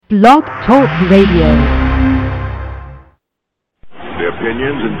Blog Talk Radio. The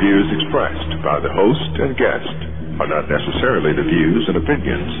opinions and views expressed by the host and guest are not necessarily the views and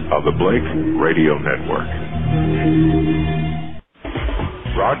opinions of the Blake Radio Network.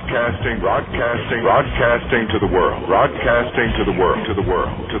 Broadcasting to the world.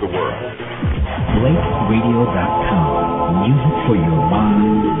 BlakeRadio.com. Music for your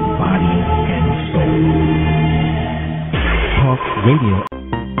mind, body, and soul. Talk Radio.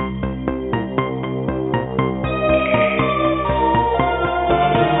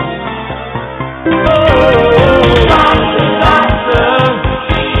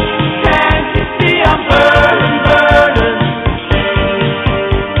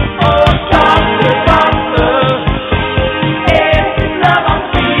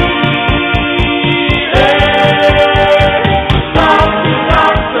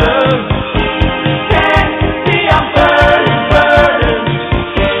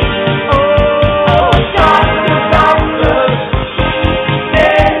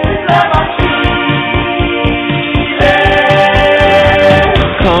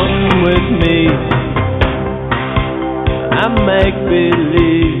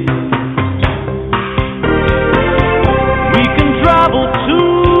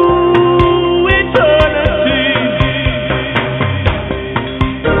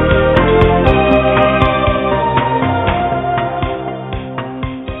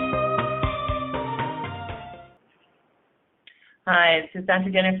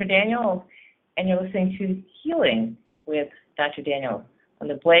 Dr. Jennifer Daniels, and you're listening to Healing with Dr. Daniels on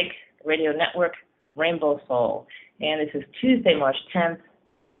the Blake Radio Network, Rainbow Soul. And this is Tuesday, March 10th,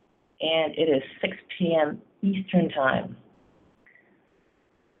 and it is 6 p.m. Eastern Time.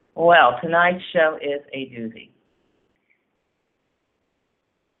 Well, tonight's show is a doozy.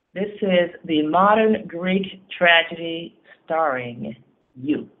 This is the modern Greek tragedy starring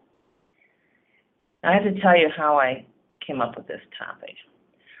you. I have to tell you how I came up with this topic.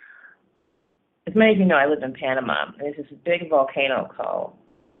 As many of you know, I live in Panama, and there's this big volcano called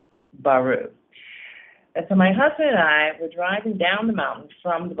Baru. And so my husband and I were driving down the mountain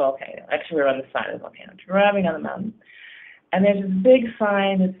from the volcano. Actually, we were on the side of the volcano, driving down the mountain. And there's this big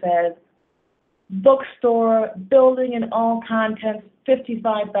sign that says, bookstore, building and all contents,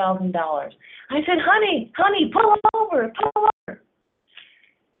 $55,000. I said, honey, pull over.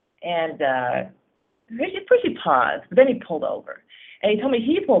 And first he paused, but then he pulled over. And he told me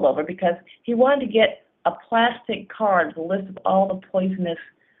he pulled over because he wanted to get a plastic card with a list of all the poisonous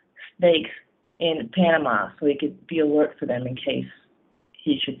snakes in Panama so he could be alert for them in case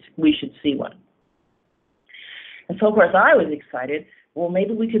we should see one. And so, of course, I was excited. Well,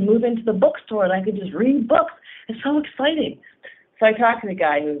 maybe we could move into the bookstore and I could just read books. It's so exciting. So I talked to the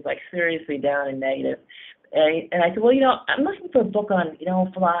guy who was like seriously down and negative. And I said, well, I'm looking for a book on,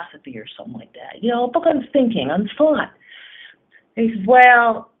 philosophy or something like that. A book on thinking, on thought. And he says,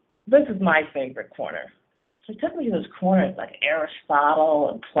 well, this is my favorite corner. So he took me to those corners like Aristotle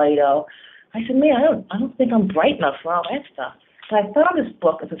and Plato. I said, man, I don't think I'm bright enough for all that stuff. So I found this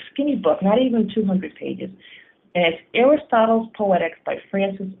book. It's a skinny book, not even 200 pages. And it's Aristotle's Poetics by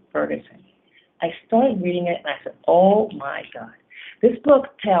Francis Ferguson. I started reading it, and I said, oh, my God. This book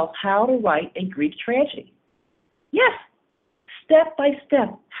tells how to write a Greek tragedy. Yes, step by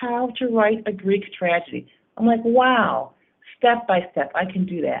step, how to write a Greek tragedy. I'm like, wow, step by step, I can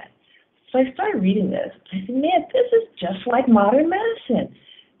do that. So I started reading this. I said, man, this is just like modern medicine.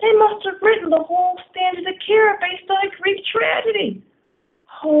 They must have written the whole standard of care based on a Greek tragedy.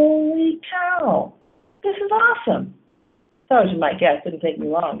 Holy cow, this is awesome. So as you might guess, it didn't take me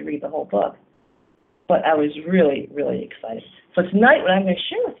long to read the whole book. But I was really, really excited. So tonight, what I'm going to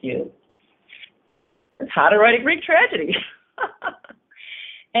share with you is how to write a Greek tragedy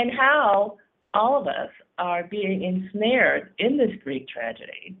and how all of us are being ensnared in this Greek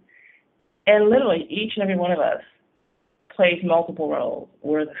tragedy. And literally, each and every one of us plays multiple roles.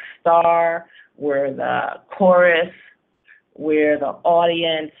 We're the star, we're the chorus, we're the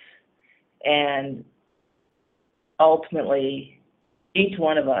audience, and ultimately, each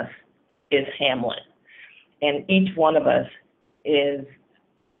one of us is Hamlet. And each one of us is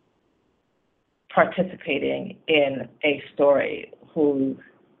participating in a story whose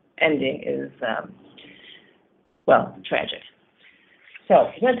ending is, tragic.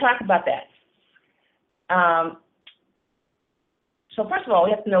 So we're going to talk about that. So first of all,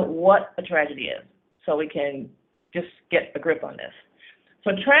 we have to know what a tragedy is so we can just get a grip on this.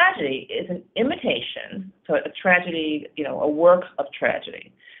 So tragedy is an imitation, so a tragedy, a work of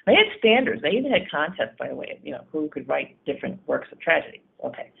tragedy. They had standards. They even had contests, by the way, who could write different works of tragedy.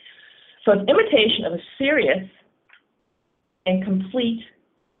 Okay. So it's imitation of a serious and complete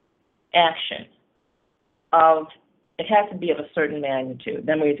action it has to be of a certain magnitude.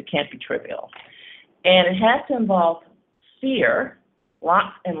 That means it can't be trivial. And it has to involve fear,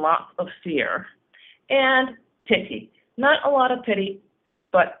 lots and lots of fear, and pity. Not a lot of pity,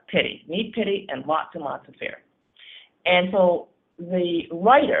 but pity. Need pity and lots of fear. And so the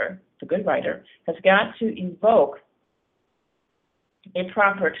writer, the good writer, has got to evoke a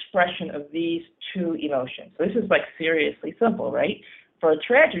proper expression of these two emotions. So this is like seriously simple, right? For a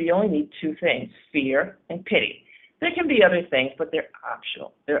tragedy, you only need two things, fear and pity. There can be other things, but they're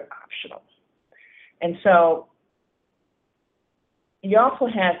optional. They're optional. And so you also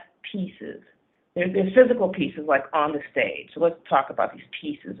have pieces. There's physical pieces like on the stage. So let's talk about these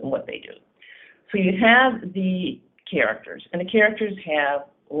pieces and what they do. So you have the characters, and the characters have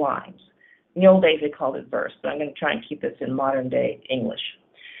lines. In the old days, they called it verse, but I'm going to try and keep this in modern-day English.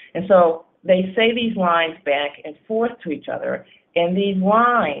 And so they say these lines back and forth to each other, and these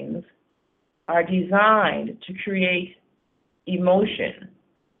lines are designed to create emotion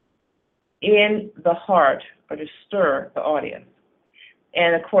in the heart or to stir the audience.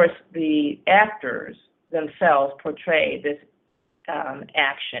 And, of course, the actors themselves portray this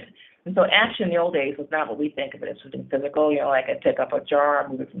action. And so action in the old days was not what we think of it as something physical, like I pick up a jar,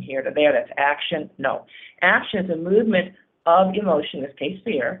 move it from here to there, that's action. No. Action is a movement of emotion, in this case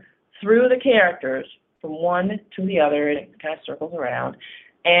fear, through the characters from one to the other, and it kind of circles around,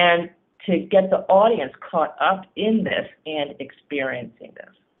 and to get the audience caught up in this and experiencing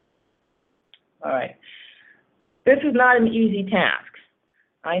this. All right. This is not an easy task.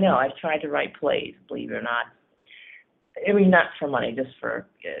 I know, I've tried to write plays, believe it or not. I mean, not for money, just for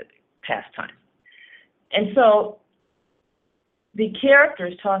pastime. And so the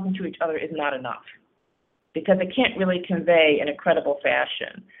characters talking to each other is not enough because it can't really convey in a credible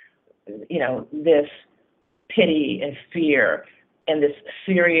fashion, this pity and fear and this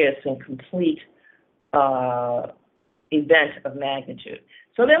serious and complete event of magnitude.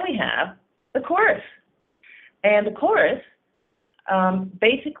 So then we have the chorus. And the chorus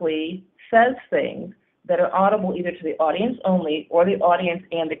basically says things that are audible either to the audience only or the audience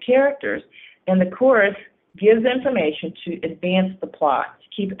and the characters. And the chorus gives information to advance the plot, to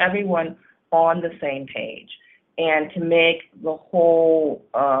keep everyone on the same page, and to make the whole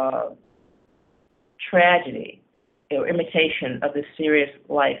tragedy, imitation of this serious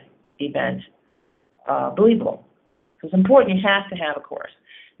life event, believable. So it's important, you have to have a chorus.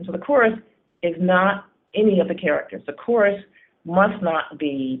 And so the chorus is not any of the characters. The chorus must not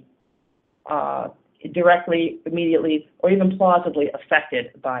be directly, immediately, or even plausibly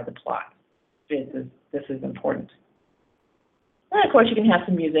affected by the plot. This is important. And of course, you can have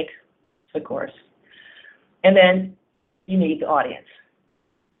some music, of course. And then you need the audience.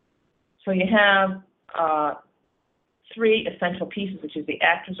 So you have three essential pieces, which is the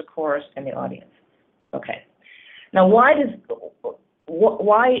actors, the chorus, and the audience. Okay. Now, why is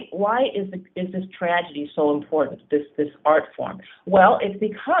this tragedy so important? This art form? Well, it's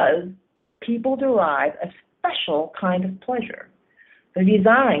because people derive a special kind of pleasure. They're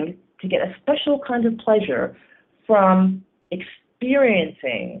designed to get a special kind of pleasure from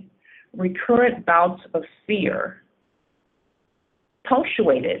experiencing recurrent bouts of fear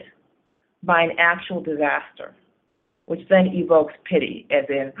punctuated by an actual disaster, which then evokes pity, as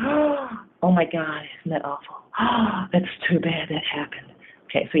in, oh my God, isn't that awful? Oh, that's too bad that happened.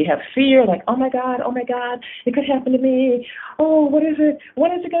 Okay, so you have fear, like, oh my God, it could happen to me. Oh, what is it?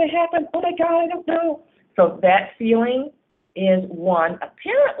 When is it going to happen? Oh my God, I don't know. So that feeling is one,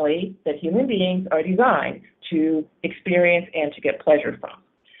 apparently, that human beings are designed to experience and to get pleasure from.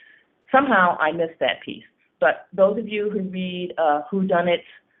 Somehow I missed that piece. But those of you who read whodunits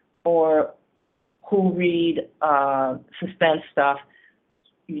or who read suspense stuff,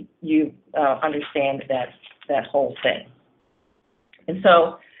 you understand that whole thing. And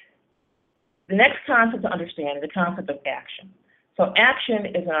so the next concept to understand is the concept of action. So action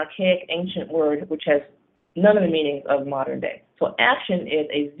is an archaic, ancient word which has none of the meanings of modern day. So action is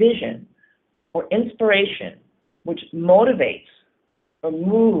a vision or inspiration which motivates or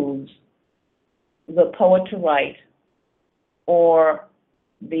moves the poet to write or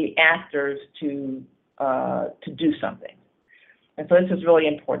the actors to do something. And so this is really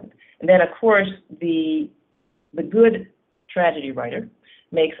important. And then, of course, the good tragedy writer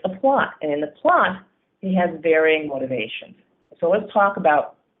makes a plot. And in the plot, he has varying motivations. So let's talk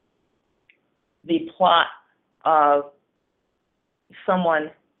about the plot of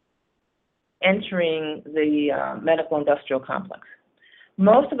someone entering the medical industrial complex.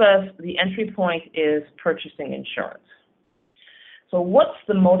 Most of us, the entry point is purchasing insurance. So what's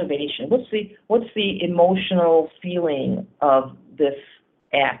the motivation? What's the emotional feeling of this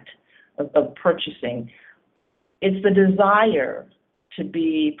act? of purchasing. It's the desire to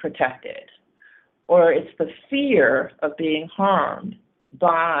be protected, or it's the fear of being harmed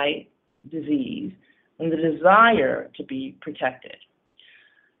by disease and the desire to be protected.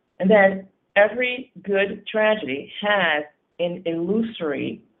 And then every good tragedy has an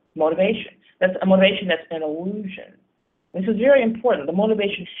illusory motivation. That's a motivation that's an illusion. This is very important. The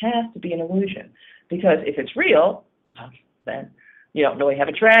motivation has to be an illusion, because if it's real, then you don't really have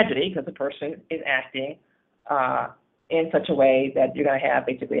a tragedy, because the person is acting in such a way that you're going to have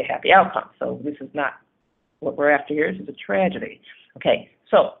basically a happy outcome. So this is not what we're after here. This is a tragedy. Okay,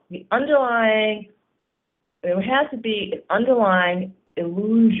 so the underlying, there has to be an underlying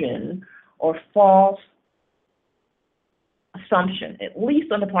illusion or false assumption, at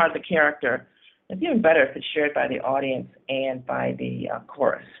least on the part of the character. It's even better if it's shared by the audience and by the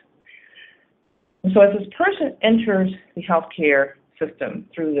chorus. And so as this person enters the healthcare system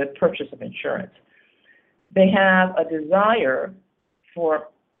through the purchase of insurance, they have a desire for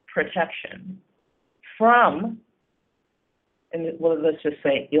protection from, and let's just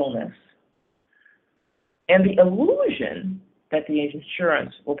say, illness, and the illusion that the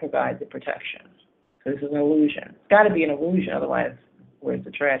insurance will provide the protection. So this is an illusion. It's got to be an illusion, otherwise where's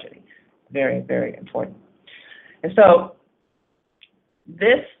the tragedy? Very, very important. And so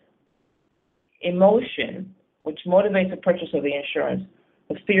this emotion, which motivates the purchase of the insurance,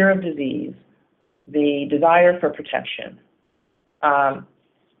 the fear of disease, the desire for protection,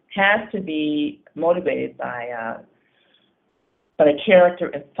 has to be motivated by the character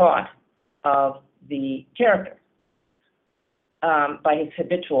and thought of the character, by his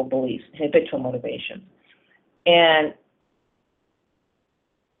habitual beliefs, habitual motivation. And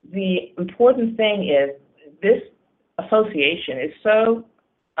the important thing is this association is so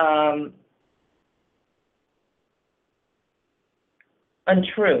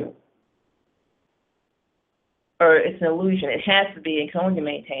untrue, or it's an illusion. It has to be and can only be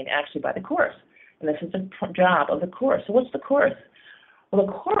maintained actually by the chorus. And this is the job of the chorus. So what's the chorus? Well,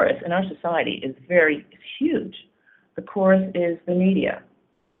 the chorus in our society is huge. The chorus is the media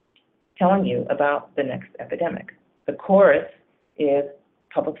telling you about the next epidemic. The chorus is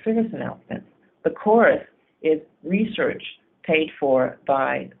public service announcements. The chorus is research paid for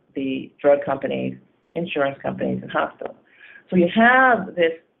by the drug companies, insurance companies, and hospitals. So you have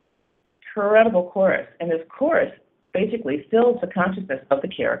this incredible chorus, and this chorus basically fills the consciousness of the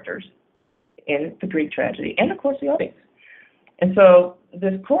characters in the Greek tragedy, and of course the audience. And so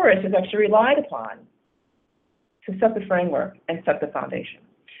this chorus is actually relied upon to set the framework and set the foundation.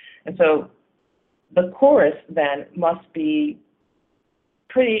 And so the chorus then must be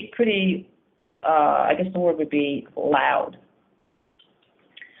pretty, I guess the word would be loud.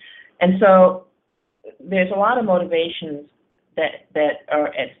 And so there's a lot of motivations that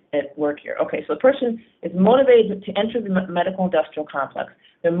are at work here. Okay, so the person is motivated to enter the medical industrial complex.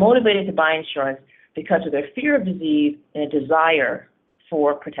 They're motivated to buy insurance because of their fear of disease and a desire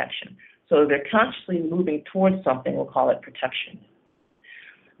for protection. So they're consciously moving towards something, we'll call it protection.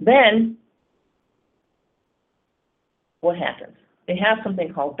 Then what happens? They have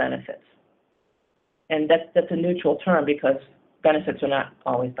something called benefits. And that's a neutral term because benefits are not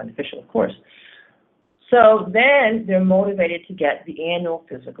always beneficial, of course. So then they're motivated to get the annual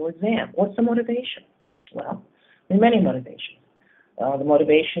physical exam. What's the motivation? Well, there are many motivations. The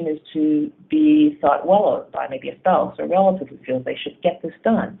motivation is to be thought well of by maybe a spouse or relative who feels they should get this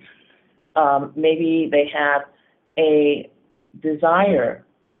done. Maybe they have a desire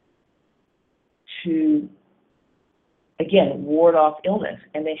to, again, ward off illness.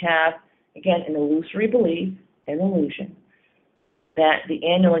 And they have, again, an illusory belief, an illusion, that the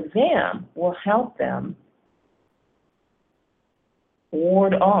annual exam will help them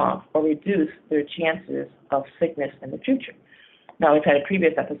ward off or reduce their chances of sickness in the future. Now, we've had a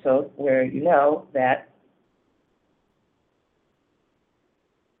previous episode where you know that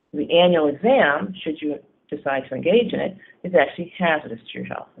the annual exam, should you decide to engage in it, is actually hazardous to your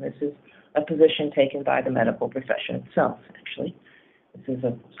health. And this is a position taken by the medical profession itself, actually. This is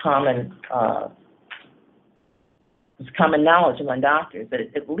a common knowledge among doctors that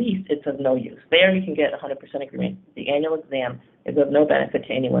at least it's of no use. There you can get 100% agreement. The annual exam is of no benefit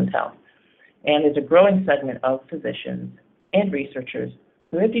to anyone's health. And there's a growing segment of physicians and researchers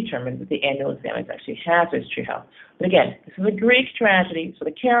who have determined that the annual exam is actually hazardous to your health. But again, this is a Greek tragedy, so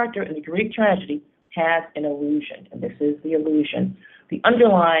the character in the Greek tragedy has an illusion, and this is the illusion, the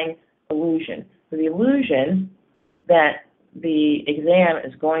underlying illusion. So the illusion that the exam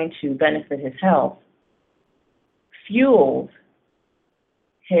is going to benefit his health fuels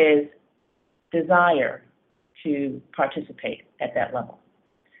his desire to participate at that level.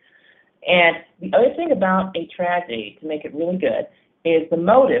 And the other thing about a tragedy, to make it really good, is the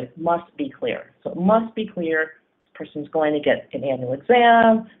motive must be clear. So it must be clear the person's going to get an annual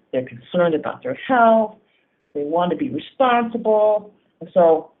exam, they're concerned about their health, they want to be responsible. And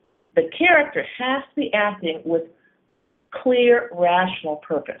so the character has to be acting with clear, rational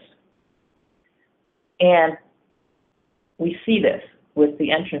purpose. And we see this with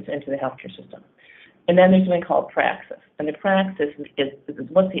the entrance into the healthcare system. And then there's something called praxis. And the praxis is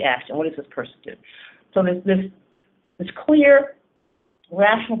what's the action? What does this person do? So this clear,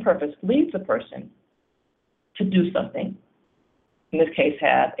 rational purpose leads the person to do something, in this case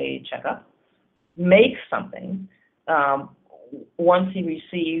have a checkup, make something. Once he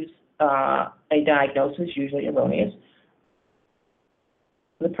receives a diagnosis, usually erroneous,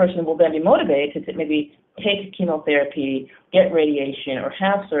 the person will then be motivated to maybe take chemotherapy, get radiation, or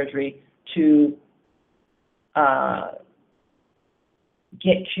have surgery to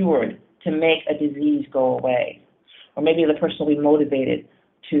get cured, to make a disease go away. Or maybe the person will be motivated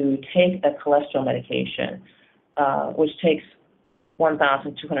to take a cholesterol medication, which takes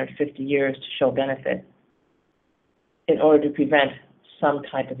 1,250 years to show benefit in order to prevent some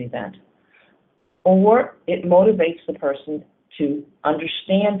type of event. Or it motivates the person to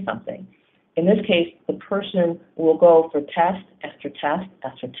understand something. In this case, the person will go for test after test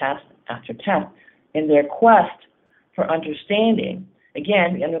after test after test in their quest for understanding.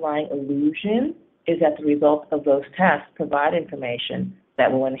 Again, the underlying illusion is that the result of those tests provide information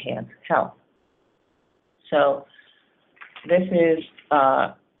that will enhance health. So this is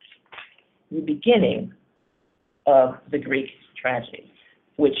the beginning of the Greek tragedy,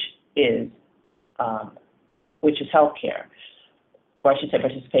 which is healthcare, or I should say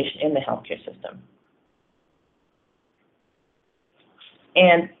participation in the healthcare system.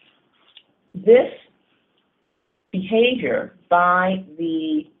 And this behavior by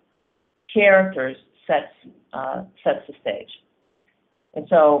the characters sets the stage. And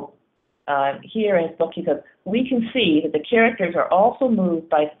so here in his book he says, we can see that the characters are also moved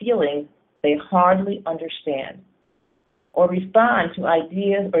by feelings they hardly understand, or respond to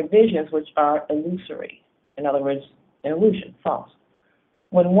ideas or visions which are illusory. In other words, an illusion, false.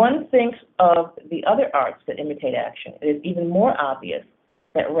 When one thinks of the other arts that imitate action, it is even more obvious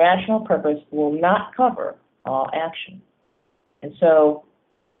that rational purpose will not cover all action. And so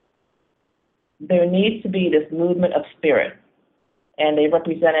there needs to be this movement of spirit, and they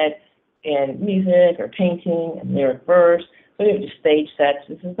represent it in music or painting and lyric verse. So you have just stage sets.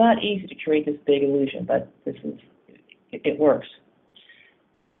 This is not easy to create this big illusion, but it works.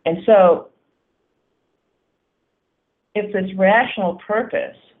 And so if this rational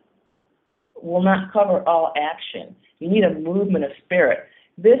purpose will not cover all action, you need a movement of spirit.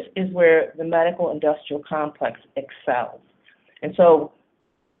 This is where the medical industrial complex excels. And so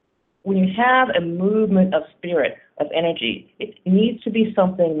when you have a movement of spirit, of energy, it needs to be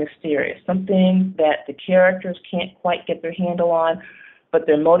something mysterious, something that the characters can't quite get their handle on, but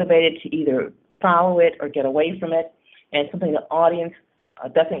they're motivated to either follow it or get away from it, and something the audience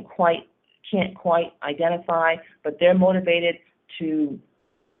can't quite identify, but they're motivated to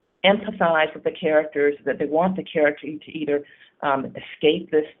empathize with the characters, that they want the character to either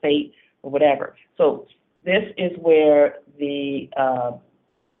escape this fate or whatever. So this is where the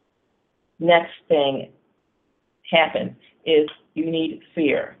next thing happens, is you need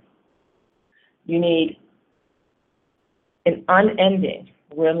fear. You need an unending,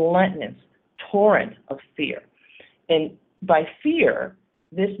 relentless torrent of fear. And by fear,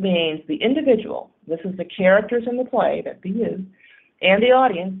 this means the individual, this is the characters in the play, that be you, and the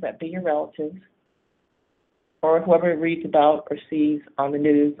audience, that be your relatives, or whoever reads about or sees on the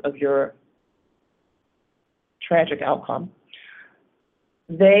news of your tragic outcome,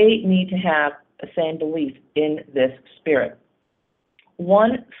 they need to have the same belief in this spirit.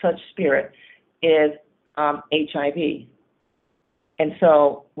 One such spirit is HIV. And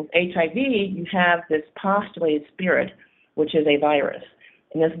so with HIV, you have this postulated spirit, which is a virus.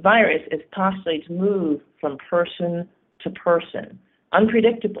 And this virus is postulated to move from person to person,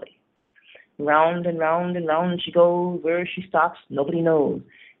 unpredictably. Round and round and round she goes. Where she stops, nobody knows.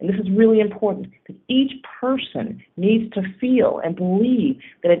 And this is really important, because each person needs to feel and believe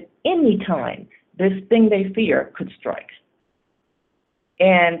that at any time this thing they fear could strike.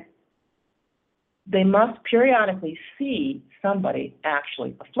 And they must periodically see somebody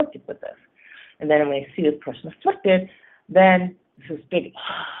actually afflicted with this. And then when they see this person afflicted, then this is big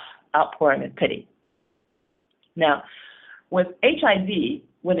outpouring of pity. Now, with HIV,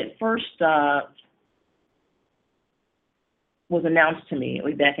 when it first was announced to me,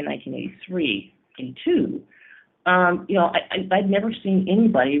 back in 1983, 82, I'd never seen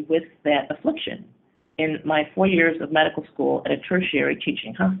anybody with that affliction in my 4 years of medical school at a tertiary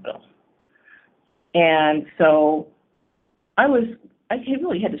teaching hospital. And so I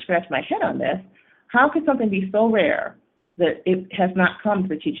really had to scratch my head on this. How could something be so rare that it has not come to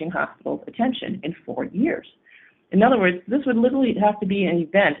the teaching hospital's attention in 4 years? In other words, this would literally have to be an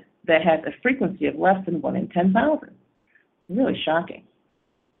event that has a frequency of less than 1 in 10,000. Really shocking.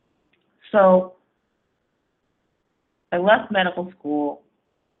 So I left medical school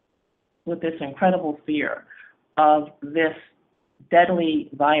with this incredible fear of this deadly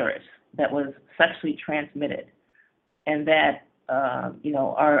virus that was sexually transmitted, and that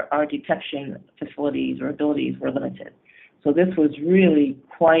our detection facilities or abilities were limited. So this was really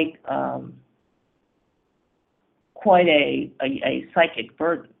quite a psychic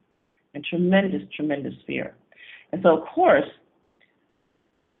burden and tremendous fear. And so, of course,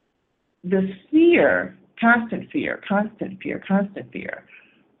 this fear, constant fear,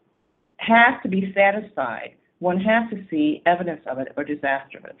 has to be satisfied. One has to see evidence of it or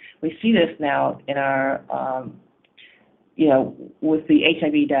disaster of it. We see this now in our, with the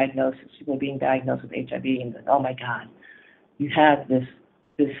HIV diagnosis, people being diagnosed with HIV, and oh my God, you have this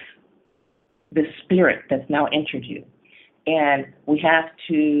spirit that's now entered you, and we have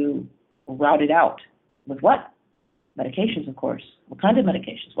to rout it out with what? Medications, of course. What kind of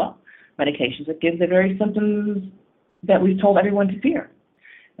medications? Well, medications that give the very symptoms that we've told everyone to fear.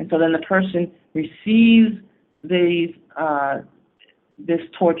 And so then the person receives this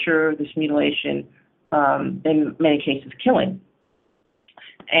torture, this mutilation, in many cases killing.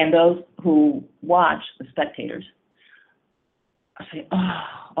 And those who watch, the spectators, say,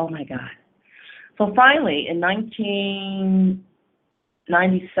 oh my God. So finally, in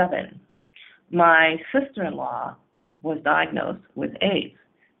 1997, my sister-in-law was diagnosed with AIDS.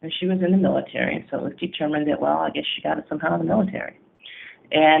 And she was in the military, and so it was determined that, well, I guess she got it somehow in the military.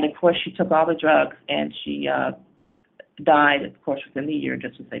 And, of course, she took all the drugs, and she died, of course, within the year,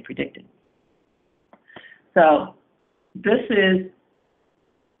 just as they predicted. So this is,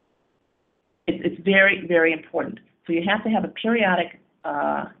 it's very, very important. So you have to have a periodic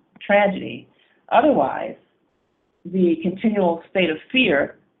tragedy. Otherwise, the continual state of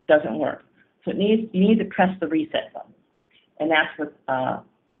fear doesn't work. So you need to press the reset button. And that's what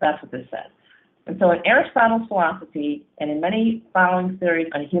this says. And so in Aristotle's philosophy and in many following theories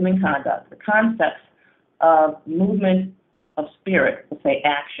on human conduct, the concepts of movement of spirit, let's say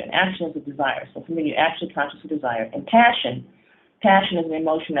action. Action is a desire. So something you're actually conscious of desire. And passion is an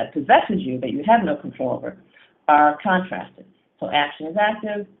emotion that possesses you that you have no control over, are contrasted. So action is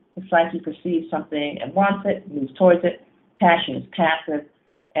active. The psyche perceives something and wants it, moves towards it. Passion is passive,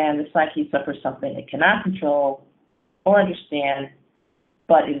 and the psyche suffers something it cannot control or understand,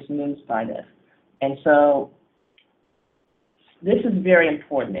 but it is moved by this. And so this is very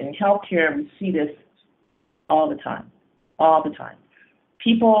important. And in healthcare, we see this all the time.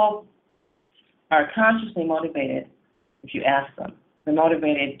 People are consciously motivated, if you ask them. They're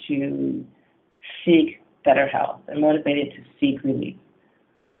motivated to seek better health. They're motivated to seek relief.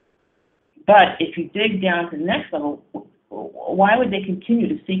 But if you dig down to the next level, why would they continue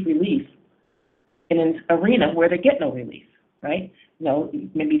to seek relief in an arena where they get no relief, right?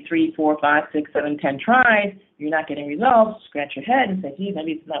 Maybe 3, 4, 5, 6, 7, 10 tries, you're not getting results, scratch your head and say, gee,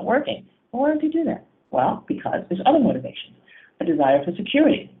 maybe it's not working. Well, why don't you do that? Well, because there's other motivations. A desire for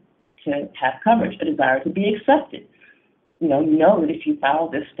security, to have coverage, a desire to be accepted. You know that if you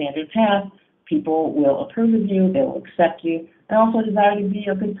follow this standard path, people will approve of you, they will accept you, and also a desire to be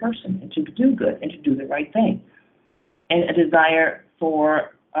a good person and to do good and to do the right thing. And a desire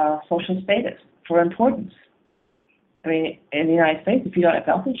for social status, for importance. I mean, in the United States, if you don't have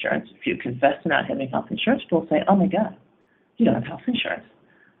health insurance, if you confess to not having health insurance, people say, oh my God, you don't have health insurance.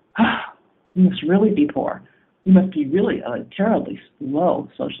 You must really be poor. You must be really a terribly low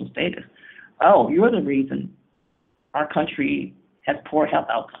social status. Oh, you're the reason our country has poor health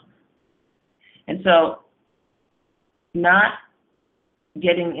outcomes. And so not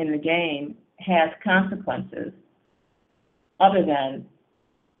getting in the game has consequences other than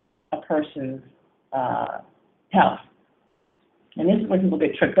a person's health. And this is where people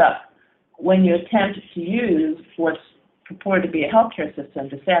get tripped up. When you attempt to use what's purported to be a healthcare system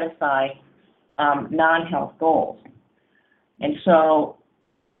to satisfy non-health goals. And so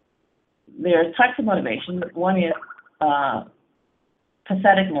there are types of motivation. One is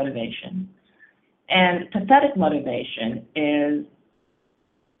pathetic motivation. And pathetic motivation is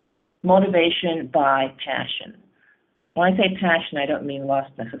motivation by passion. When I say passion, I don't mean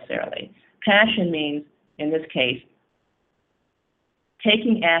lust necessarily. Passion means, in this case,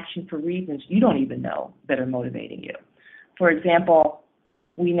 taking action for reasons you don't even know that are motivating you. For example,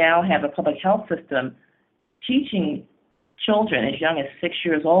 we now have a public health system teaching children as young as 6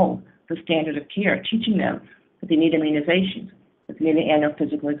 years old the standard of care, teaching them that they need immunizations, that they need an annual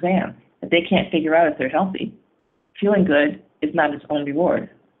physical exam, that they can't figure out if they're healthy. Feeling good is not its own reward.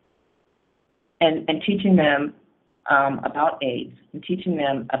 And teaching them about AIDS, and teaching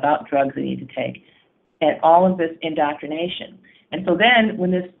them about drugs they need to take, and all of this indoctrination. And so then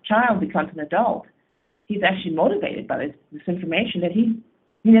when this child becomes an adult, he's actually motivated by this information that he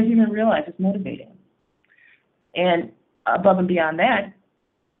doesn't even realize is motivating him. And above and beyond that,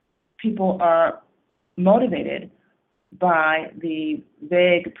 people are motivated by the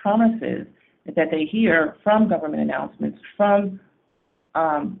vague promises that they hear from government announcements, from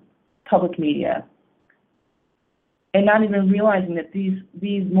public media, and not even realizing that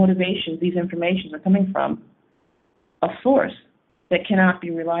these motivations, these informations are coming from a source that cannot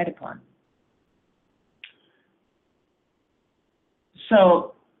be relied upon.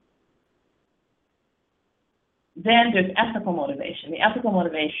 So then there's ethical motivation. The ethical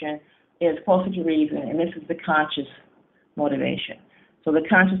motivation is closer to reason, and this is the conscious motivation. So the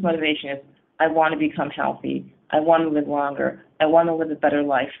conscious motivation is, I want to become healthy, I want to live longer, I want to live a better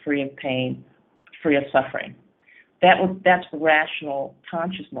life free of pain, free of suffering. That's the rational,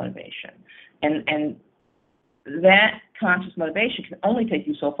 conscious motivation. And that conscious motivation can only take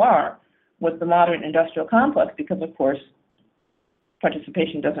you so far with the modern industrial complex because, of course,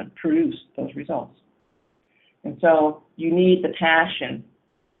 participation doesn't produce those results. And so you need the passion,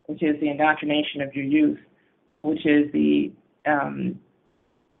 which is the indoctrination of your youth, which is the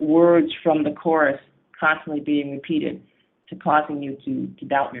words from the chorus constantly being repeated to causing you to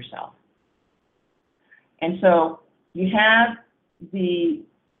doubt yourself. And so you have the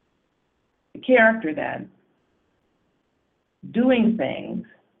character then doing things,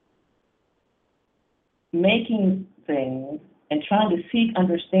 making things, and trying to seek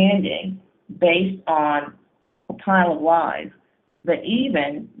understanding based on a pile of lies that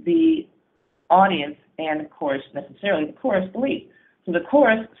even the audience and, of course, necessarily the chorus believe. So the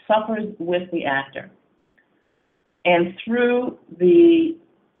chorus suffers with the actor. And through the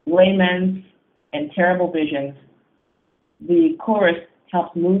layman's and terrible visions, the chorus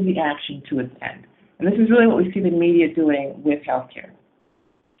helps move the action to its end. And this is really what we see the media doing with healthcare.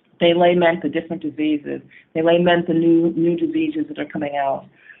 They lament the different diseases. They lament the new diseases that are coming out.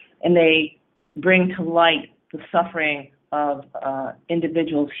 And they bring to light the suffering of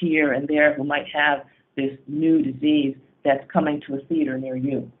individuals here and there who might have this new disease that's coming to a theater near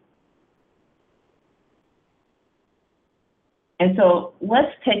you. And so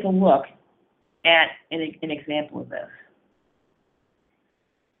let's take a look at an example of this.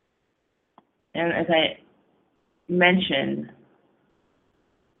 And as I mentioned,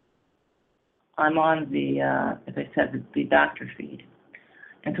 I'm on the, as I said, the doctor feed.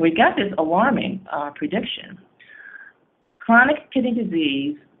 And so we got this alarming prediction. Chronic kidney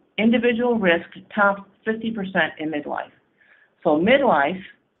disease, individual risk tops 50% in midlife. So midlife,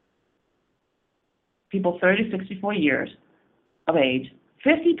 people 30 to 64 years of age,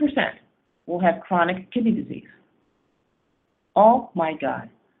 50% will have chronic kidney disease. Oh my God.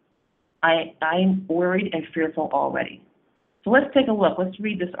 I'm worried and fearful already. So let's take a look. Let's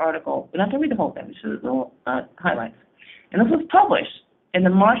read this article. We're not going to read the whole thing, just little highlights. And this was published in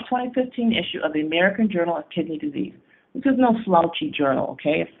the March 2015 issue of the American Journal of Kidney Disease. This is no slouchy journal,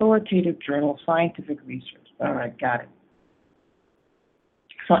 okay? Authoritative journal, scientific research. All right, got it.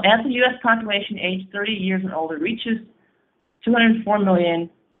 So as the U.S. population aged 30 years and older reaches 204 million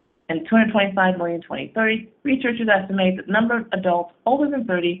and 225 million in 2030, researchers estimate that the number of adults older than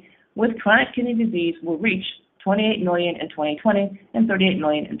 30 with chronic kidney disease will reach 28 million in 2020 and 38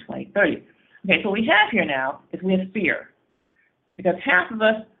 million in 2030. Okay, so what we have here now is we have fear. Because half of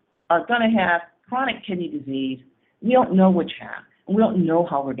us are going to have chronic kidney disease. We don't know which half, and we don't know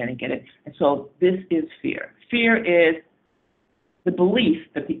how we're going to get it. And so this is fear. Fear is the belief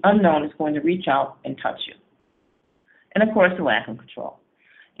that the unknown is going to reach out and touch you. And, of course, the lack of control.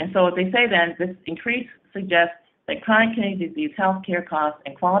 And so what they say then, this increase suggests that chronic kidney disease health care costs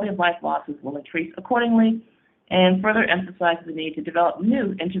and quality of life losses will increase accordingly, and further emphasizes the need to develop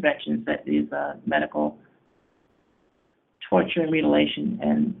new interventions that is medical torture, mutilation,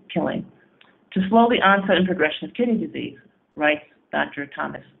 and killing to slow the onset and progression of kidney disease, writes Dr.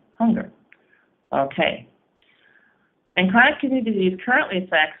 Thomas Hunger. Okay. And chronic kidney disease currently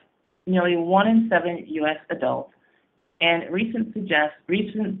affects nearly 1 in 7 U.S. adults, and the research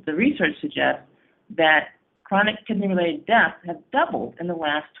suggests that chronic kidney-related deaths have doubled in the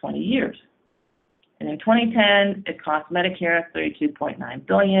last 20 years. And in 2010, it cost Medicare $32.9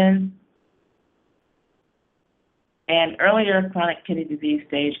 billion. And earlier, chronic kidney disease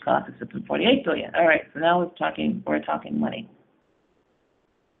stage cost the system $48 billion. All right, so now we're talking money.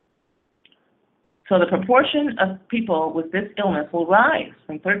 So the proportion of people with this illness will rise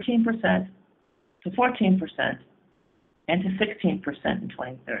from 13% to 14% and to 16% in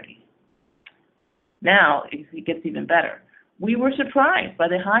 2030. Now, it gets even better. We were surprised by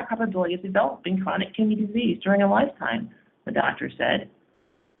the high probability of developing chronic kidney disease during a lifetime, the doctor said.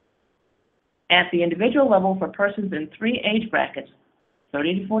 At the individual level for persons in 3 age brackets,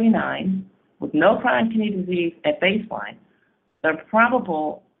 30 to 49, with no chronic kidney disease at baseline, the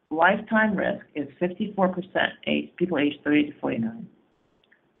probable lifetime risk is 54% people aged 30 to 49.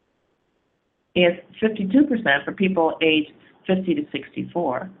 It's 52% for people aged 50 to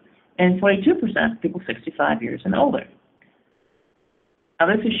 64, and 42% for people 65 years and older. Now,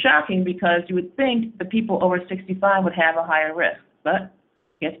 this is shocking because you would think the people over 65 would have a higher risk, but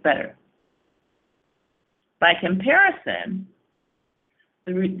it gets better. By comparison,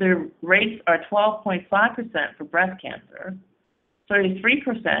 the rates are 12.5% for breast cancer,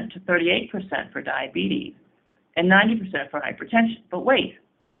 33% to 38% for diabetes, and 90% for hypertension. But wait,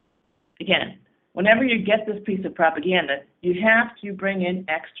 again, whenever you get this piece of propaganda, you have to bring in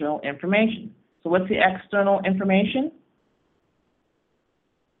external information. So what's the external information?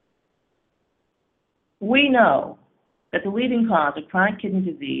 We know that the leading cause of chronic kidney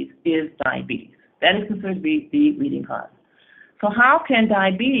disease is diabetes. That is considered to be the leading cause. So how can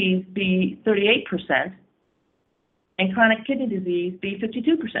diabetes be 38% and chronic kidney disease be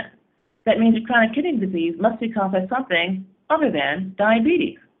 52%? That means that chronic kidney disease must be caused by something other than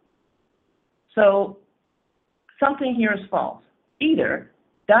diabetes. So something here is false. Either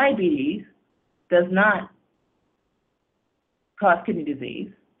diabetes does not cause kidney disease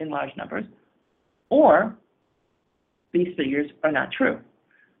in large numbers, or these figures are not true.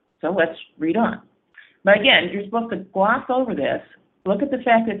 So let's read on. But again, you're supposed to gloss over this, look at the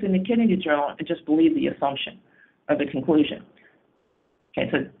fact that it's in the Kidney Journal, and just believe the assumption or the conclusion. Okay,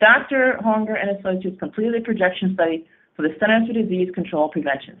 so Dr. Honger and Associates completed a projection study for the Centers for Disease Control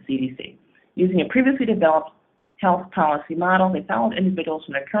Prevention, CDC. Using a previously developed health policy model, they followed individuals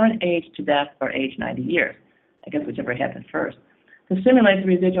from their current age to death or age 90 years, I guess whichever happened first, to simulate the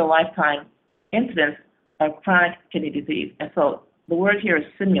residual lifetime incidence of chronic kidney disease. And so the word here is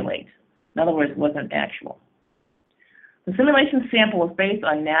simulate. In other words, it wasn't actual. The simulation sample was based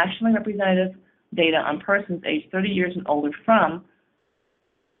on nationally representative data on persons aged 30 years and older from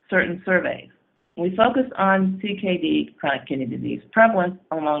certain surveys. We focused on CKD, chronic kidney disease, prevalence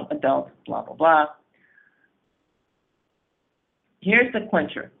among adults, blah, blah, blah. Here's the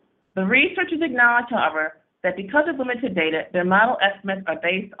clincher. The researchers acknowledge, however, that because of limited data, their model estimates are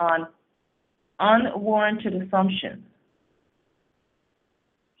based on unwarranted assumptions.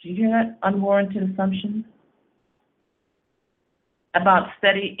 Did you hear that? Unwarranted assumptions? About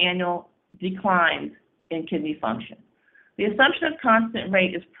steady annual declines in kidney function. The assumption of constant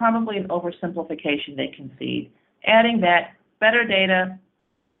rate is probably an oversimplification, they concede, adding that better data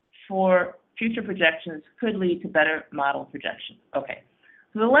for future projections could lead to better model projections. Okay,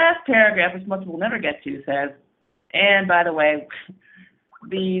 so the last paragraph, which most people never get to, says, and by the way,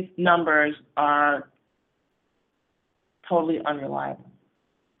 these numbers are totally unreliable.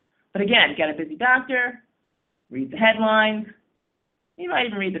 But again, get a busy doctor, read the headlines, you might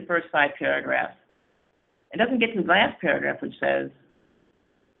even read the first 5 paragraphs. It doesn't get to the last paragraph, which says,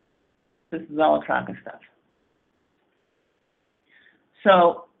 this is all a crock of stuff.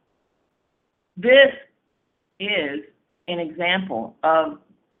 So this is an example of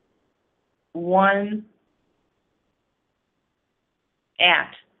one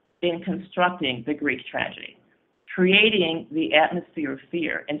act in constructing the Greek tragedy, creating the atmosphere of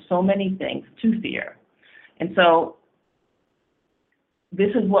fear and so many things to fear. And so this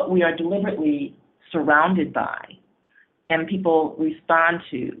is what we are deliberately surrounded by, and people respond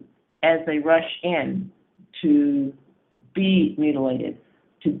to as they rush in to be mutilated,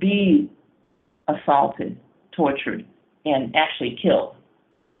 to be assaulted, tortured, and actually killed.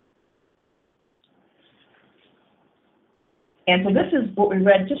 And so this is what we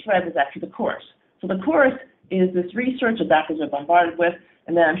just read is actually the course. So the course is this research that doctors are bombarded with,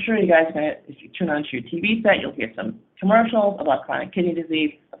 and then I'm sure you guys are going to, if you tune onto your TV set, you'll hear some commercials about chronic kidney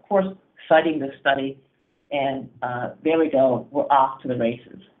disease, of course, citing this study, and there we go, we're off to the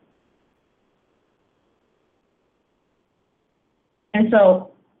races. And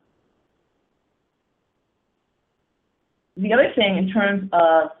so the other thing in terms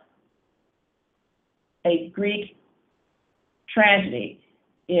of a Greek tragedy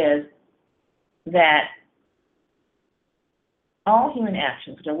is that all human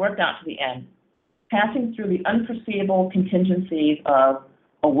actions, which are worked out to the end, passing through the unforeseeable contingencies of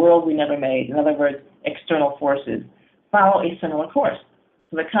a world we never made, in other words, external forces, follow a similar course.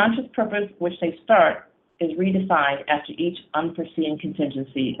 So the conscious purpose which they start is redefined after each unforeseen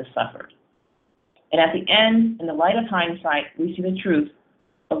contingency is suffered. And at the end, in the light of hindsight, we see the truth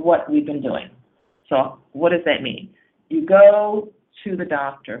of what we've been doing. So what does that mean? You go to the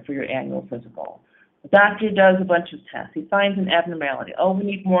doctor for your annual physical. The doctor does a bunch of tests. He finds an abnormality. Oh, we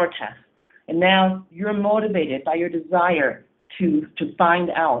need more tests. And now you're motivated by your desire to find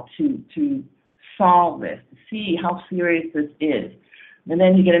out, to solve this, to see how serious this is. And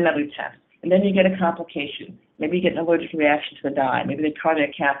then you get another test. And then you get a complication. Maybe you get an allergic reaction to the dye. Maybe the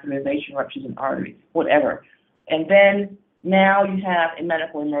cardiac catheterization ruptures an artery, whatever. And then now you have a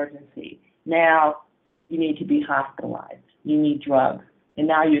medical emergency. Now you need to be hospitalized. You need drugs. And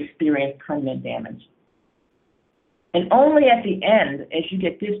now you experience permanent damage. And only at the end, as you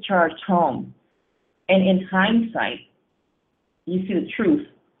get discharged home, and in hindsight, you see the truth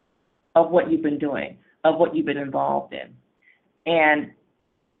of what you've been doing, of what you've been involved in. And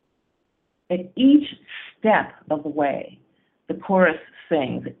at each step of the way, the chorus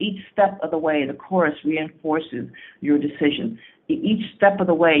sings. At each step of the way, the chorus reinforces your decision. At each step of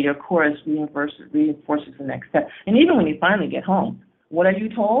the way, your chorus reinforces the next step. And even when you finally get home, what are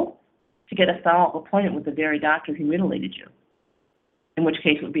you told? To get a follow-up appointment with the very doctor who mutilated you, in which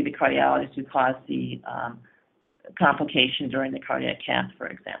case it would be the cardiologist who caused the complication during the cardiac cath, for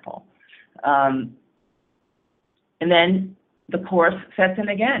example. And then the chorus sets in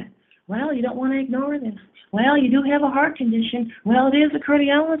again. Well, you don't want to ignore this. Well, you do have a heart condition. Well, it is a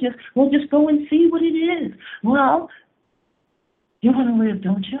cardiologist. We'll just go and see what it is. Well, you want to live,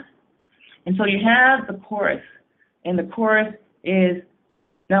 don't you? And so you have the chorus, and the chorus is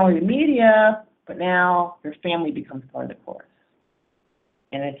not only the media, but now your family becomes part of the chorus.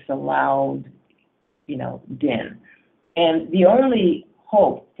 And it's a loud, din. And the only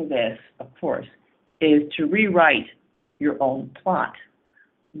hope for this, of course, is to rewrite your own plot.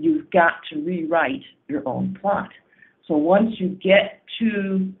 You've got to rewrite your own plot. So once you get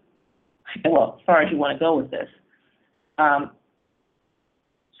to, well, as far as you want to go with this.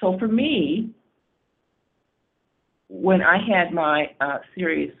 So for me, when I had my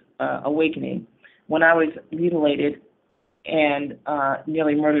serious awakening, when I was mutilated and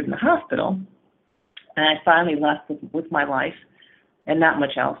nearly murdered in the hospital, and I finally left with my life and not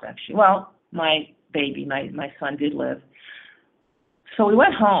much else, actually. Well, my baby, my son did live. So we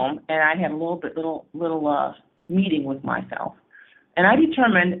went home, and I had a little meeting with myself, and I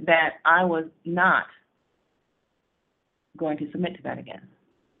determined that I was not going to submit to that again.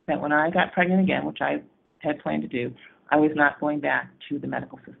 That when I got pregnant again, which I had planned to do, I was not going back to the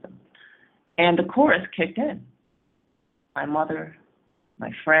medical system. And the chorus kicked in. My mother,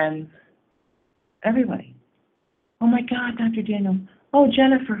 my friends, everybody. Oh, my God, Dr. Daniel. Oh,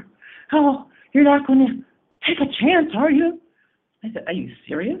 Jennifer. Oh, you're not going to take a chance, are you? I said, are you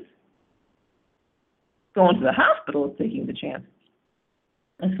serious? Going to the hospital is taking the chance.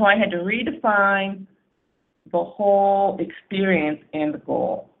 And so I had to redefine the whole experience and the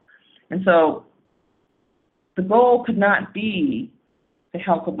goal. And so the goal could not be the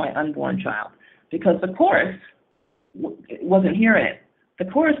health of my unborn child, because the chorus wasn't hearing it. The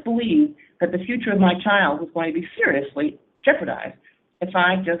chorus believed that the future of my child was going to be seriously jeopardized if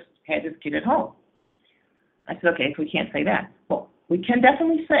I just had this kid at home. I said, okay, so we can't say that. Well, we can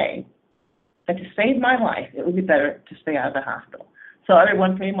definitely say that to save my life, it would be better to stay out of the hospital. So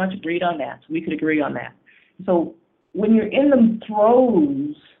everyone pretty much agreed on that. So we could agree on that. So when you're in the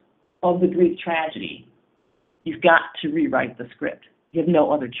throes of the Greek tragedy, you've got to rewrite the script. You have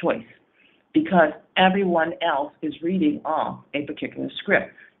no other choice, because everyone else is reading off a particular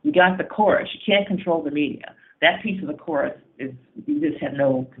script. You got the chorus. You can't control the media. That piece of the chorus is, you just have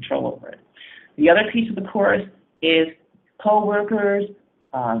no control over it. The other piece of the chorus is co-workers,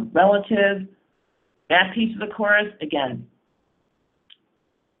 relatives. That piece of the chorus, again,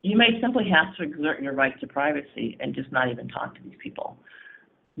 you may simply have to exert your right to privacy and just not even talk to these people.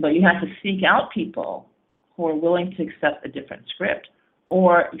 But you have to seek out people who are willing to accept a different script,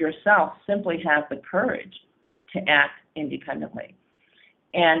 or yourself simply have the courage to act independently.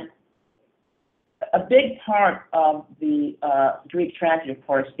 And a big part of the Greek tragedy, of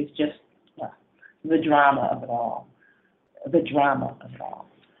course, is just the drama of it all. The drama of it all.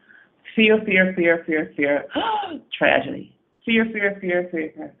 Fear, fear, fear, fear, fear, tragedy. Fear, fear, fear,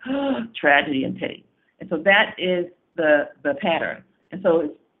 fear, fear, tragedy and pity. And so that is the pattern. And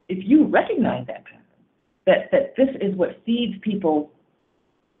so if you recognize that pattern, that this is what feeds people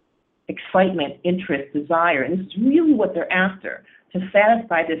excitement, interest, desire, and this is really what they're after, to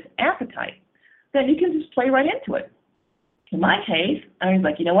satisfy this appetite, then you can just play right into it. In my case, I was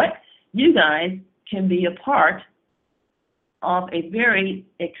like, you know what? You guys can be a part of a very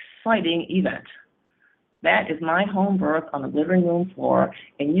exciting event. That is my home birth on the living room floor,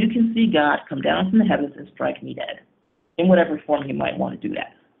 and you can see God come down from the heavens and strike me dead, in whatever form you might want to do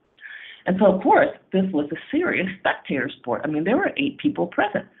that. And so, of course, this was a serious spectator sport. I mean, there were 8 people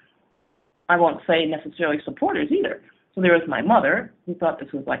present. I won't say necessarily supporters either. So there was my mother, who thought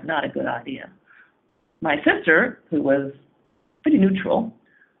this was like not a good idea. My sister, who was pretty neutral.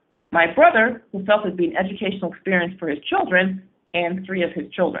 My brother, who felt it would be an educational experience for his children, and 3 of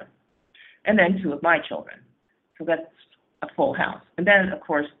his children. And then 2 of my children. So that's a full house. And then, of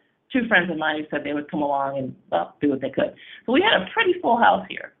course, 2 friends of mine who said they would come along and, well, do what they could. So we had a pretty full house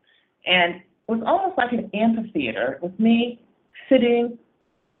here. And it was almost like an amphitheater with me sitting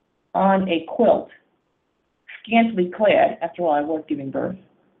on a quilt, scantily clad, after all, I was giving birth,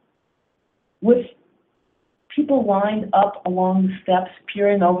 with people lined up along the steps,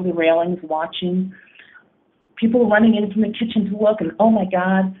 peering over the railings, watching, people running in from the kitchen to look, and oh my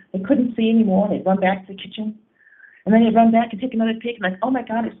God, they couldn't see anymore, they'd run back to the kitchen, and then they'd run back and take another peek, and like, oh my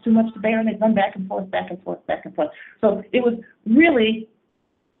God, it's too much to bear, and they'd run back and forth, back and forth, back and forth. So it was really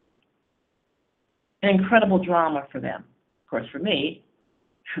an incredible drama for them. Of course, for me,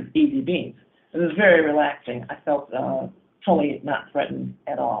 easy beans. It was very relaxing. I felt totally not threatened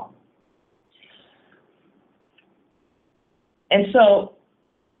at all. And so,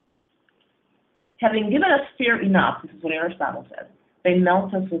 having given us fear enough, this is what Aristotle says, they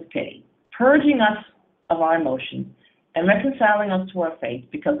melt us with pity, purging us of our emotions and reconciling us to our faith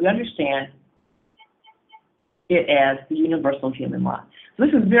because we understand it as the universal human law. So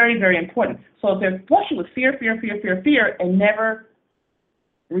this is very, very important. So if they're flushing with fear, and never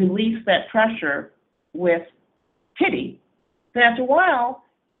release that pressure with pity, then after a while,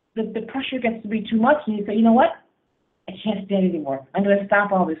 the pressure gets to be too much, and you say, you know what? I can't stand it anymore. I'm going to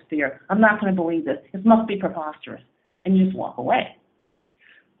stop all this fear. I'm not going to believe this. This must be preposterous. And you just walk away.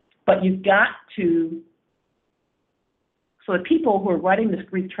 But you've got to, so the people who are writing this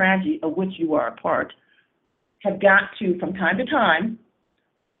Greek tragedy, of which you are a part, have got to, from time to time,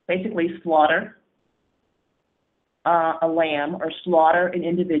 basically slaughter a lamb or slaughter an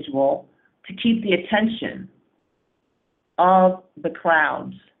individual to keep the attention of the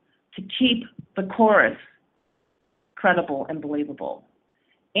crowds, to keep the chorus credible and believable,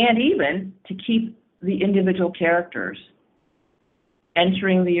 and even to keep the individual characters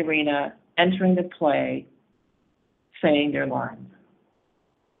entering the arena, entering the play, saying their lines.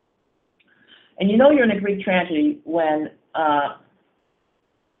 And you know you're in a Greek tragedy when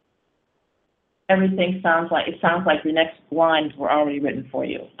everything sounds like your next lines were already written for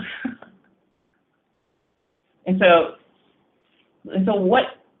you. And so what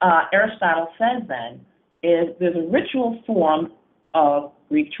Aristotle says then is there's a ritual form of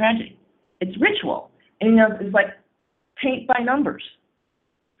Greek tragedy. It's ritual. And it's like paint by numbers.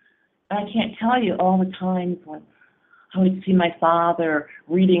 And I can't tell you all the times when I would see my father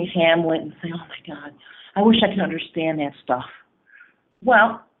reading Hamlet and say, oh my God, I wish I could understand that stuff.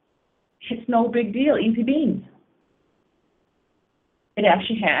 Well, it's no big deal, easy beans. It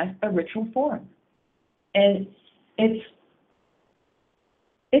actually has a ritual form. And it's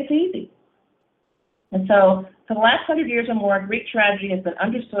easy. And so, for the last 100 years or more, Greek tragedy has been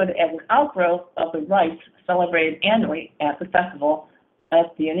understood as an outgrowth of the rites celebrated annually at the festival of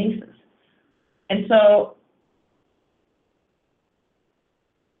Dionysus. And so,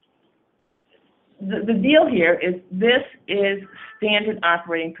 the deal here is this is standard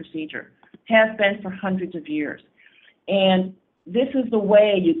operating procedure, has been for hundreds of years. And this is the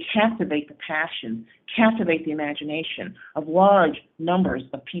way you captivate the passion, captivate the imagination of large numbers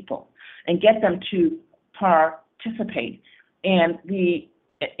of people and get them to participate. And the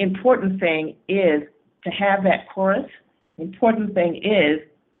important thing is to have that chorus. The important thing is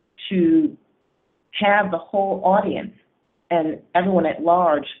to have the whole audience and everyone at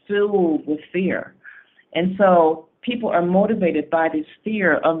large filled with fear. And so people are motivated by this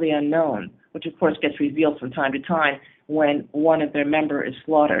fear of the unknown, which of course gets revealed from time to time when one of their members is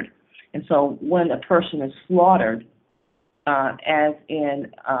slaughtered. And so when a person is slaughtered, as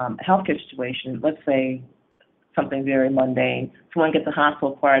in a healthcare situation, let's say something very mundane, someone gets a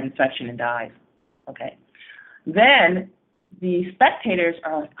hospital-acquired infection and dies, okay? Then the spectators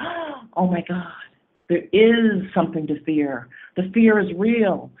are like, oh my God, there is something to fear. The fear is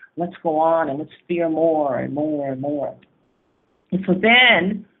real. Let's go on and let's fear more and more and more. And so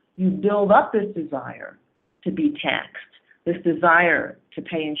then you build up this desire to be taxed, this desire to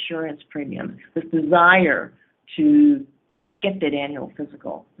pay insurance premiums, this desire to get that annual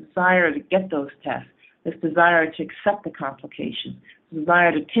physical, desire to get those tests, this desire to accept the complications, this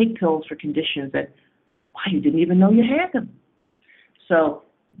desire to take pills for conditions that, why, you didn't even know you had them. So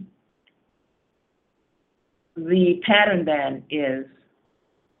the pattern then is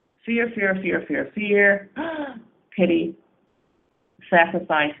fear, fear, fear, fear, fear, pity,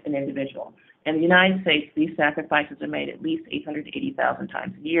 sacrifice, and individual. In the United States, these sacrifices are made at least 880,000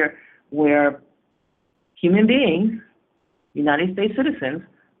 times a year, where human beings, United States citizens,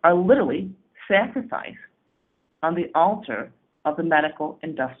 are literally sacrificed on the altar of the medical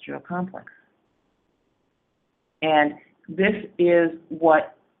industrial complex. And this is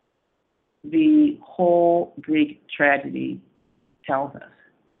what the whole Greek tragedy tells us,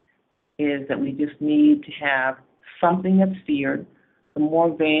 is that we just need to have something that's feared. The more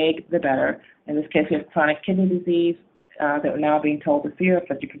vague, the better. In this case, we have chronic kidney disease that we're now being told to fear,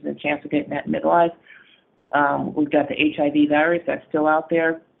 50% chance of getting that in midlife. We've got the HIV virus that's still out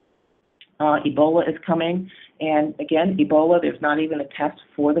there. Ebola is coming. And again, Ebola, there's not even a test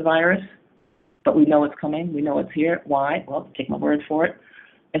for the virus, but we know it's coming. We know it's here. Why? Well, take my word for it.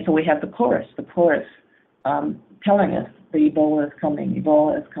 And so we have the chorus telling us the Ebola is coming,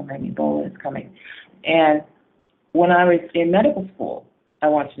 Ebola is coming, Ebola is coming. And when I was in medical school, I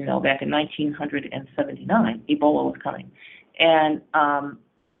want you to know, back in 1979, Ebola was coming. And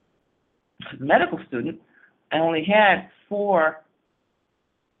as a medical student, I only had 4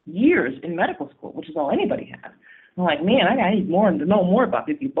 years in medical school, which is all anybody has. I'm like, man, I need more to know more about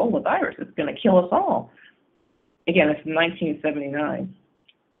this Ebola virus. It's going to kill us all. Again, it's from 1979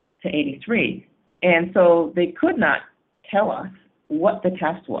 to 83. And so they could not tell us what the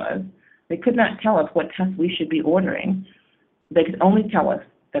test was. They could not tell us what test we should be ordering. They could only tell us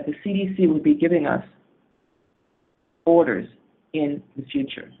that the CDC would be giving us orders in the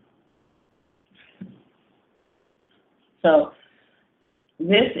future. So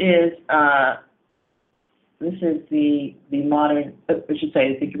this is the modern, I should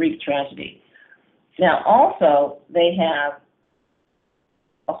say, the Greek tragedy. Now, also, they have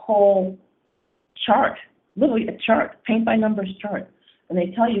a whole chart, literally a chart, paint by numbers chart, and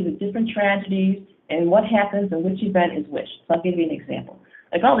they tell you the different tragedies and what happens and which event is which. So I'll give you an example.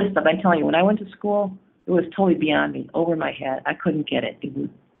 Like all this stuff, I'm telling you, when I went to school, it was totally beyond me, over my head. I couldn't get it. It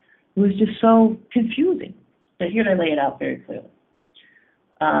was just so confusing. But here they lay it out very clearly.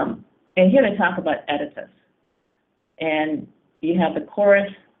 And here they talk about Oedipus. And you have the chorus,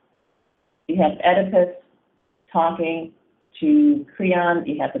 you have Oedipus talking to Creon,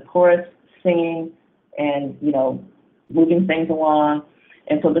 you have the chorus singing and, moving things along.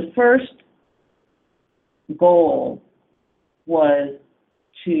 And so the first goal was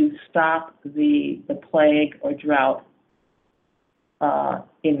to stop the plague or drought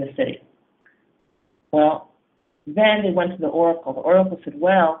in the city. Well, then they went to the oracle. The oracle said,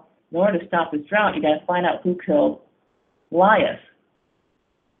 well, in order to stop this drought, you got to find out who killed Laius.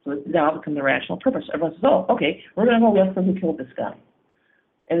 So it's now become the rational purpose. Everyone says, oh, okay, we're going to go look for who killed this guy.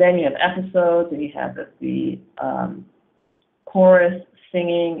 And then you have episodes, and you have the chorus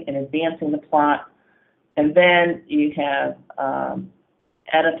singing and advancing the plot. And then you have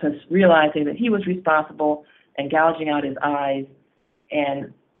Oedipus realizing that he was responsible and gouging out his eyes,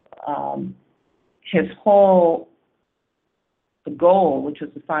 and his whole goal, which was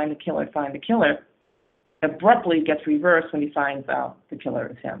to find the killer, abruptly gets reversed when he finds out the killer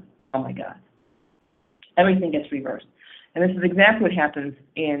is him. Oh my God. Everything gets reversed. And this is exactly what happens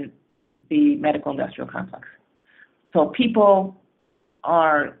in the medical industrial complex. So people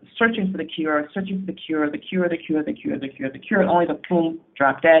are searching for the cure, and only to boom,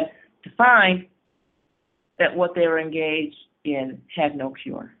 drop dead, to find that what they were engaged in had no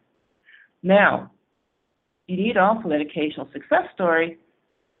cure. Now, you need also that occasional success story,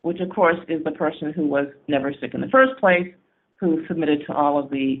 which of course is the person who was never sick in the first place, who submitted to all of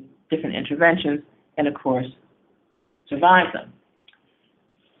the different interventions, and of course survived them.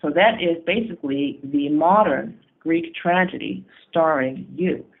 So that is basically the modern Greek tragedy starring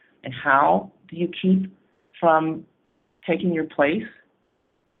you. And how do you keep from taking your place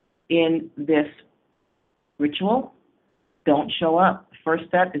in this ritual? Don't show up. The first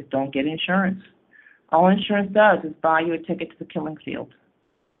step is don't get insurance. All insurance does is buy you a ticket to the killing field.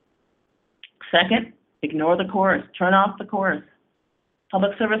 Second, ignore the chorus. Turn off the chorus.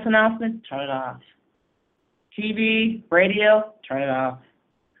 Public service announcement, turn it off. TV, radio, turn it off.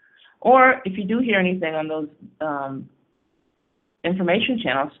 Or if you do hear anything on those information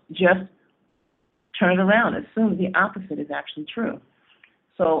channels, just turn it around. Assume the opposite is actually true.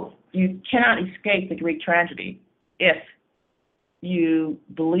 So you cannot escape the Greek tragedy if you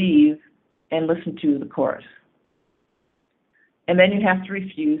believe and listen to the chorus. And then you have to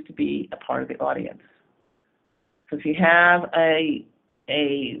refuse to be a part of the audience. So if you have a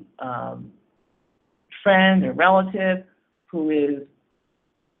friend or relative who is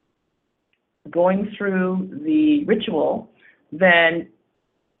going through the ritual, then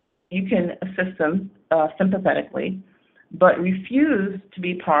you can assist them sympathetically, but refuse to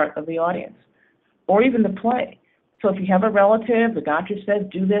be part of the audience or even the play. So if you have a relative, the doctor says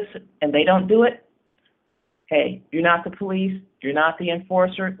do this, and they don't do it, hey, you're not the police, you're not the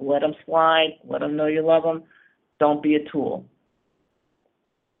enforcer, let them slide, let them know you love them, don't be a tool.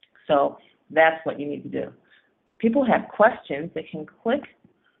 So that's what you need to do. People have questions, they can click,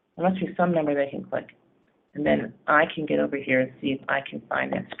 there must be some number they can click, and then I can get over here and see if I can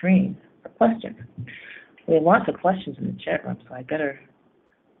find that screen for questions. We have lots of questions in the chat room, so I better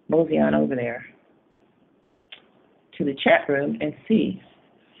mosey on over there to the chat room and see.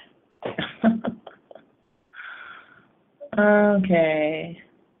 Okay.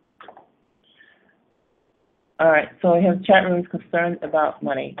 All right, so I have chat rooms concerned about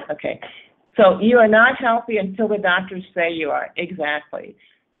money. Okay. So you are not healthy until the doctors say you are. Exactly.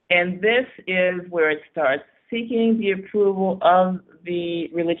 And this is where it starts, seeking the approval of the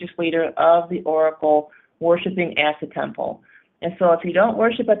religious leader, of the oracle, worshiping at the temple. And so if you don't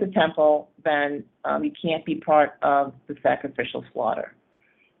worship at the temple, then you can't be part of the sacrificial slaughter.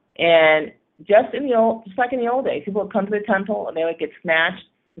 And just like in the old days, people would come to the temple and they would get snatched.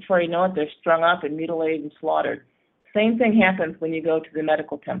 Before you know it, they're strung up and mutilated and slaughtered. Same thing happens when you go to the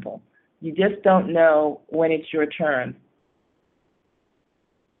medical temple. You just don't know when it's your turn.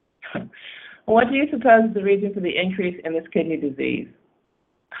 What do you suppose is the reason for the increase in this kidney disease?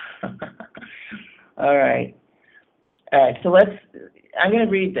 All right, so I'm going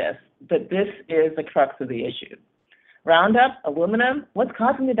to read this, but this is the crux of the issue. Roundup, aluminum, what's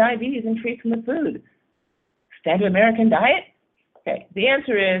causing the diabetes increase in the food? Standard American diet? Okay, the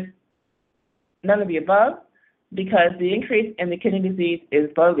answer is none of the above, because the increase in the kidney disease is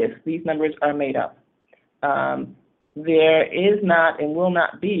bogus. These numbers are made up. There is not and will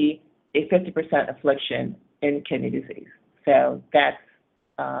not be a 50% affliction in kidney disease. So that's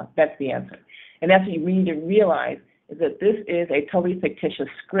the answer. And that's what you need to realize, is that this is a totally fictitious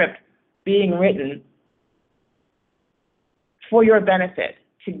script being written for your benefit,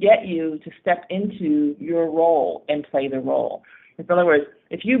 to get you to step into your role and play the role. In other words,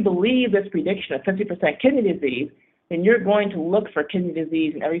 if you believe this prediction of 50% kidney disease, then you're going to look for kidney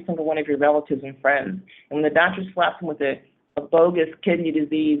disease in every single one of your relatives and friends. And when the doctor slaps them with a bogus kidney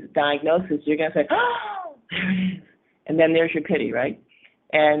disease diagnosis, you're going to say, oh, there it is. And then there's your pity, right?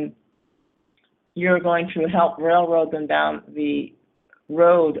 And you're going to help railroad them down the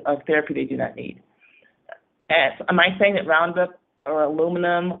road of therapy they do not need. Am I saying that Roundup or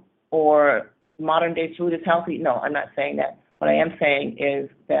aluminum or modern day food is healthy? No, I'm not saying that. What I am saying is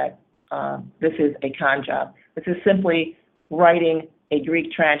that this is a con job. This is simply writing a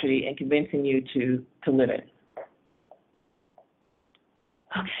Greek tragedy and convincing you to live it.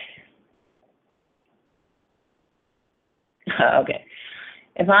 Okay.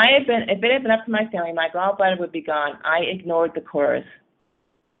 If it had been up to my family, my gallbladder would be gone. I ignored the chorus.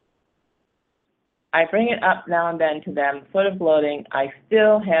 I bring it up now and then to them, sort of gloating. I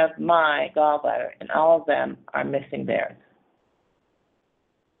still have my gallbladder, and all of them are missing theirs.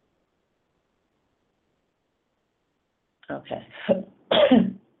 Okay.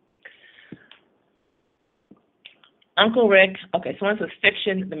 Uncle Rick, okay, someone says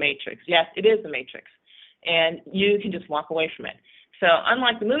fiction, The Matrix. Yes, it is The Matrix, and you can just walk away from it. So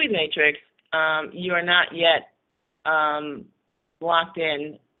unlike the movie The Matrix, you are not yet locked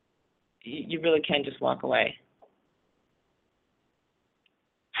in. You really can just walk away.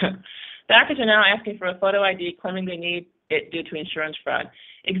 Doctors are now asking for a photo ID, claiming they need it due to insurance fraud.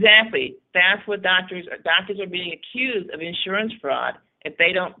 Exactly. That's what doctors are being accused of insurance fraud if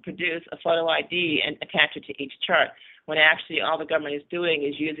they don't produce a photo ID and attach it to each chart, when actually all the government is doing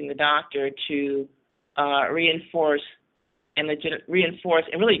is using the doctor to reinforce and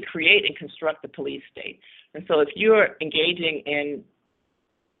really create and construct the police state. And so if you're engaging in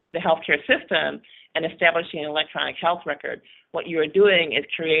the healthcare system and establishing an electronic health record, what you are doing is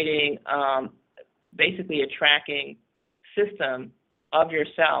creating basically a tracking system of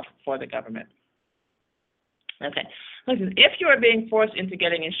yourself for the government. Okay. Listen, if you are being forced into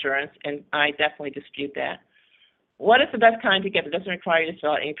getting insurance, and I definitely dispute that, what is the best kind to get that doesn't require you to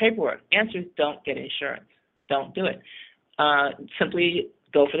fill out any paperwork? Answer is don't get insurance. Don't do it. Simply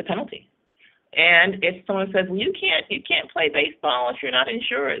go for the penalty. And if someone says, well, you can't play baseball if you're not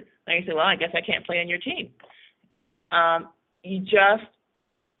insured, then you say, well, I guess I can't play on your team.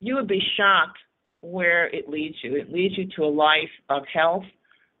 you would be shocked where it leads you. It leads you to a life of health,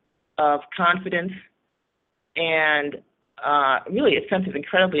 of confidence, and really a sense of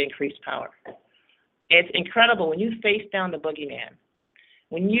incredibly increased power. It's incredible when you face down the boogeyman,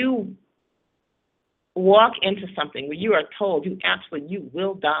 when you walk into something where you are told you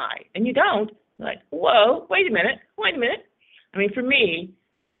will die, and you don't. You're like, whoa, wait a minute. I mean, for me,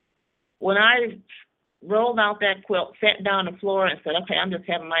 when I rolled out that quilt, sat down on the floor and said, okay, I'm just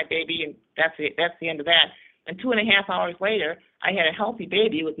having my baby, and that's it. That's the end of that. And 2.5 hours later, I had a healthy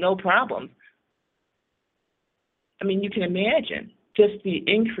baby with no problems. I mean, you can imagine just the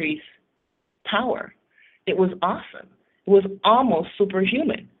increased power. It was awesome. It was almost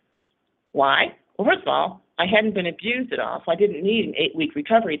superhuman. Why? Well, first of all, I hadn't been abused at all, so I didn't need an 8-week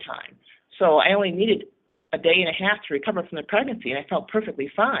recovery time. So I only needed a day and a half to recover from the pregnancy, and I felt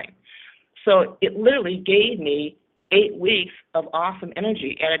perfectly fine. So it literally gave me 8 weeks of awesome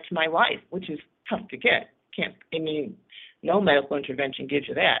energy added to my life, which is tough to get. No medical intervention gives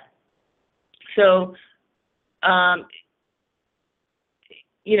you that. So,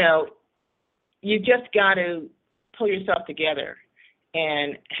 you just got to pull yourself together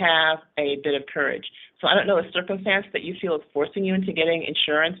and have a bit of courage. So I don't know a circumstance that you feel is forcing you into getting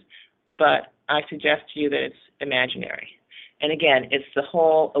insurance, but I suggest to you that it's imaginary. And again, it's the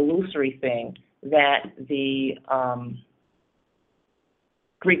whole illusory thing that the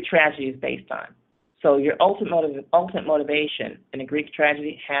Greek tragedy is based on. So your ultimate motivation in a Greek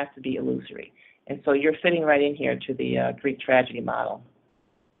tragedy has to be illusory. And so you're fitting right in here to the Greek tragedy model.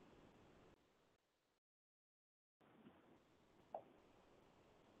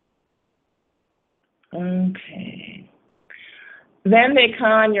 Okay. Then they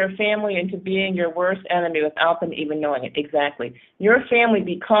con your family into being your worst enemy without them even knowing it. Exactly. Your family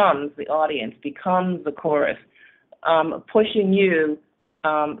becomes the audience, becomes the chorus, pushing you,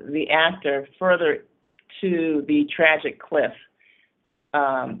 the actor, further to the tragic cliff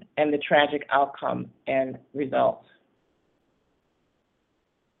and the tragic outcome and results.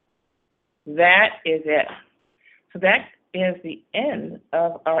 That is it. So that is the end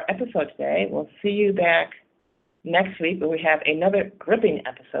of our episode today. We'll see you back next week where we have another gripping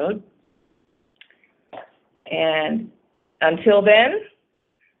episode. And until then,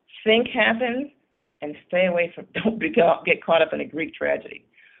 think happens and stay away from, don't get caught up in a Greek tragedy,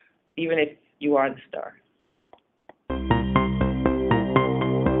 even if you are the star.